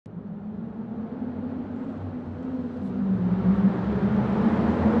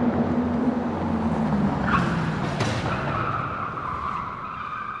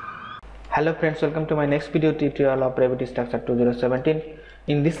Hello friends, welcome to my next video tutorial of Revit Structure 2017.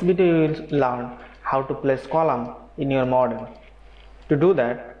 In this video you will learn how to place column in your model. To do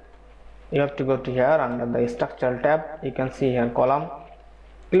that, you have to go to here under the structural tab. You can see here column.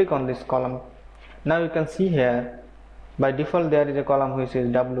 Click on this column. Now you can see here by default there is a column which is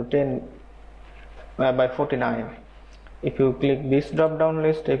W10 by 49. If you click this drop down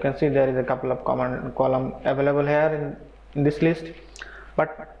list, you can see there is a couple of column available here in this list.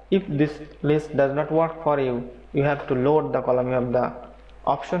 But if this list does not work for you, you have to load the column. You have the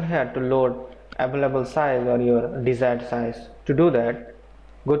option here to load available size or your desired size. To do that,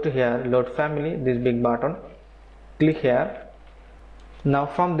 go to here, load family, this big button, click here. Now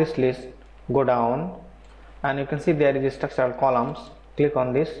from this list, go down and you can see there is a structural columns. Click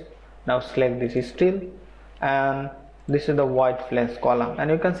on this. Now select this still, and this is the white flash column,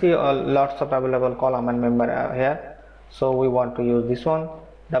 and you can see lots of available column and member here. So we want to use this one,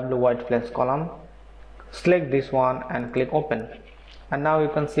 W white flash column. Select this one and click open, and now you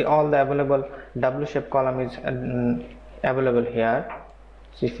can see all the available W shape column is available here.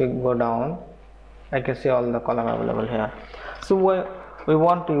 So if you go down, I can see all the column available here. So we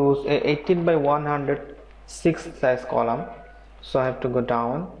want to use a 18 by 106 size column. So I have to go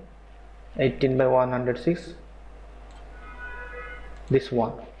down, 18 by 106, this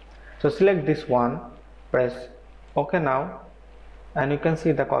one. So select this one, press OK now, and you can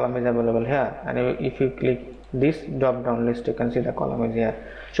see the column is available here. And if you click this drop down list, you can see the column is here.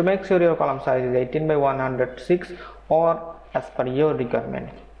 So make sure your column size is 18 by 106 or as per your requirement.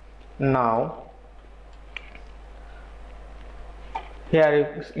 Now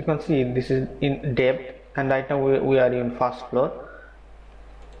here you can see this is in depth, and right now we are in first floor.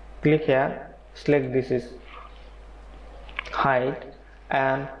 Click here, select this is height,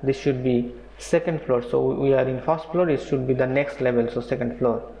 and this should be second floor. So we are in first floor, it should be the next level, so second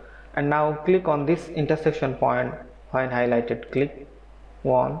floor. And now click on this intersection point when highlighted, click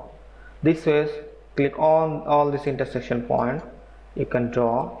one. This way, click on all this intersection point. You can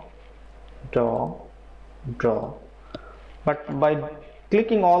draw. But by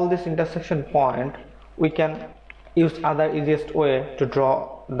clicking all this intersection point, we can use other easiest way to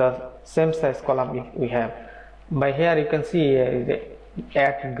draw the same size column if we have. By here you can see here is a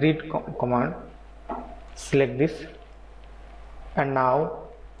add grid command. Select this, and now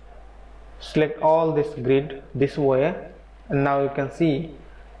select all this grid this way, and now you can see,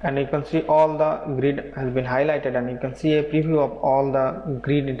 all the grid has been highlighted, and you can see a preview of all the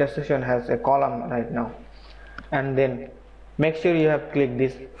grid intersection has a column right now. And then make sure you have clicked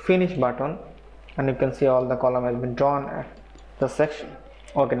this finish button, and you can see all the column has been drawn at the section.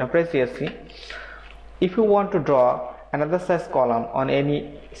 Okay, now press ESC. If you want to draw another size column on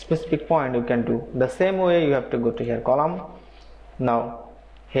any specific point, you can do the same way. You have to go to here column. Now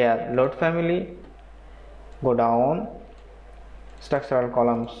here load family, go down, structural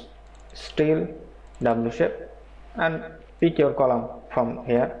columns, still W shape, and pick your column from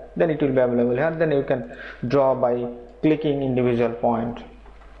here. Then it will be available here. Then you can draw by clicking individual point.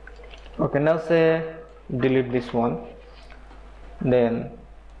 Okay, now say delete this one, then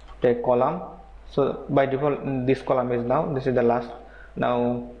take column. So by default this column is now, this is the last.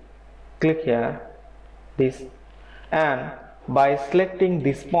 Now click here this, and by selecting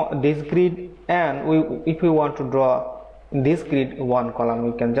this grid, and if we want to draw in this grid one column,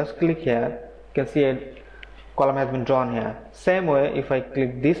 we can just click here. You can see a column has been drawn here. Same way, if I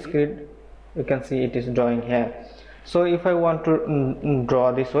click this grid, you can see it is drawing here. So if I want to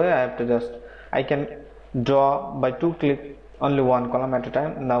draw this way, I can draw by two click only one column at a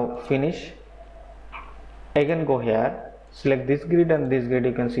time. Now finish. Again go here, select this grid and this grid,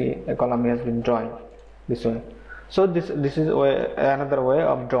 you can see a column has been drawn this way. So this is another way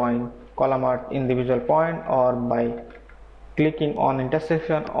of drawing column at individual point, or by clicking on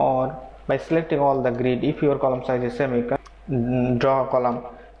intersection, or by selecting all the grid. If your column size is same, you can draw a column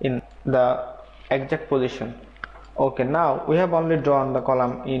in the exact position. Okay, now we have only drawn the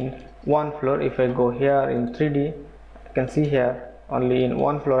column in one floor. If I go here in 3D, you can see here only in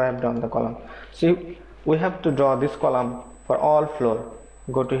one floor I have drawn the column. So we have to draw this column for all floor.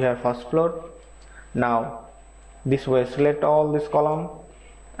 Go to here first floor. Now this way select all this column,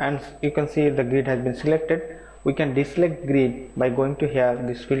 and you can see the grid has been selected. We can deselect grid by going to here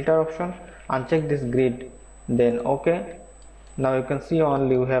this filter option, uncheck this grid, then OK. Now you can see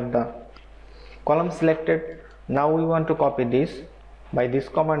only we have the column selected. Now we want to copy this. By this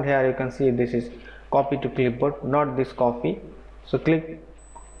command here, you can see this is copy to clipboard, not this copy. So click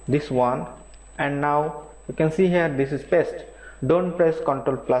this one, and now you can see here this is paste. Don't press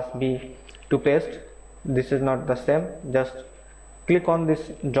Ctrl+B to paste. This is not the same. Just click on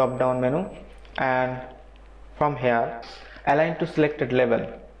this drop down menu, and from here align to selected level,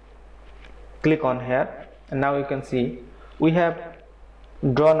 click on here, and now you can see we have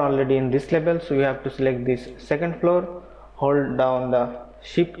drawn already in this level. So you have to select this second floor, hold down the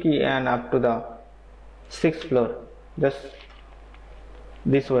shift key and up to the 6th floor, just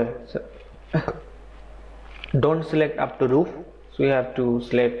this way. So don't select up to roof, so you have to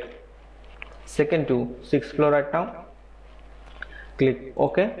select 2nd to 6th floor right now. Click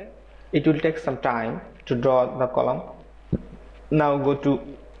OK. It will take some time to draw the column. Now go to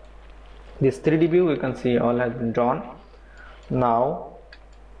this 3D view, you can see all has been drawn. Now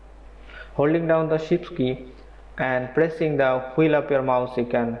holding down the shift key and pressing the wheel of your mouse, you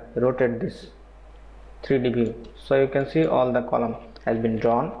can rotate this 3D view. So you can see all the column has been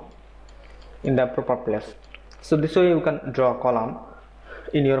drawn in the proper place. So this way you can draw a column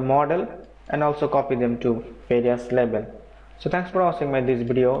in your model and also copy them to various level. So thanks for watching this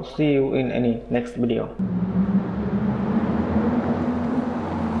video. See you in any next video.